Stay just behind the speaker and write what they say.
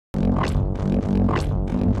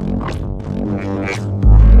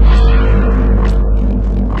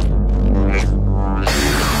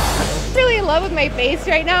my face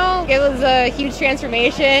right now. It was a huge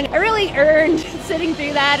transformation. I really earned sitting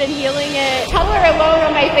through that and healing it. Color alone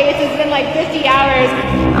on my face has been like 50 hours.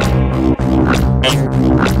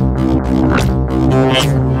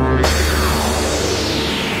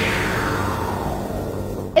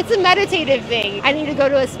 It's a meditative thing. I need to go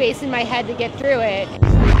to a space in my head to get through it.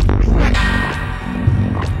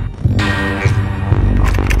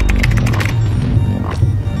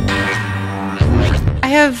 I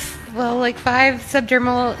have, well, like 5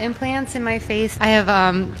 subdermal implants in my face. I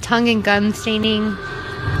have tongue and gum staining.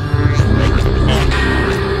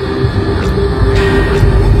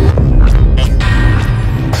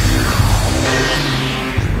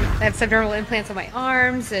 I have subdermal implants on my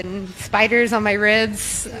arms and spiders on my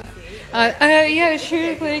ribs. Yeah,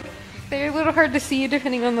 sure. Like, they're a little hard to see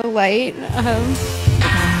depending on the light.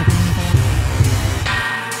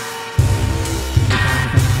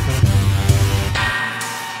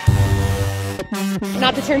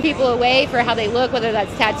 Not to turn people away for how they look, whether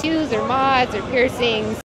that's tattoos or mods or piercings.